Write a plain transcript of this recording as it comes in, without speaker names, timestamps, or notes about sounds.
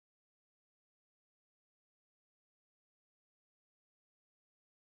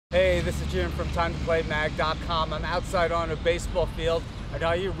Hey, this is Jim from TimeToPlayMag.com. I'm outside on a baseball field, and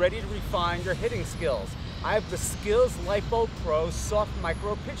are you ready to refine your hitting skills? I have the Skills LightBulb Pro Soft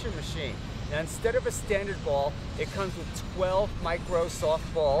Micro Pitcher Machine. Now, instead of a standard ball, it comes with 12 micro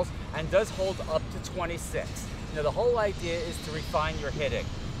soft balls and does hold up to 26. Now, the whole idea is to refine your hitting.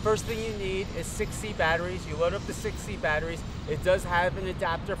 First thing you need is 6C batteries. You load up the 6C batteries. It does have an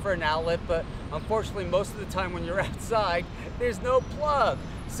adapter for an outlet, but unfortunately, most of the time when you're outside, there's no plug.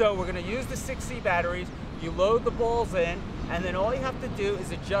 So we're gonna use the 6C batteries. You load the balls in, and then all you have to do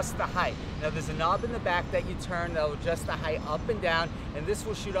is adjust the height. Now there's a knob in the back that you turn that'll adjust the height up and down, and this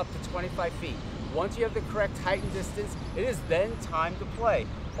will shoot up to 25 feet. Once you have the correct height and distance, it is then time to play.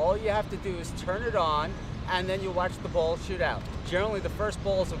 All you have to do is turn it on, and then you watch the ball shoot out. Generally, the first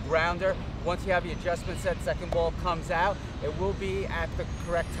ball is a grounder. Once you have the adjustment set, second ball comes out, it will be at the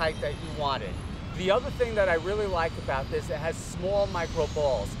correct height that you wanted. The other thing that I really like about this, it has small micro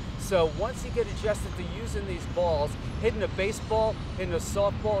balls. So once you get adjusted to using these balls, hitting a baseball, hitting a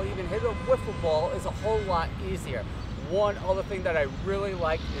softball, even hitting a wiffle ball is a whole lot easier. One other thing that I really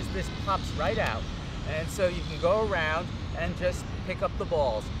like is this pops right out. And so you can go around and just pick up the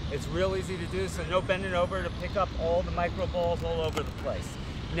balls. It's real easy to do, so no bending over to pick up all the micro balls all over the place.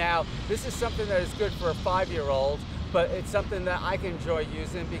 Now, this is something that is good for a 5-year-old, but it's something that I can enjoy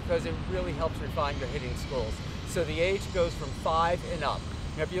using because it really helps refine your hitting skills. So the age goes from 5 and up.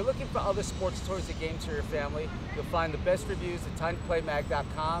 Now, if you're looking for other sports toys and games for your family, you'll find the best reviews at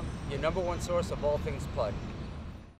TimeToPlayMag.com, your #1 source of all things play.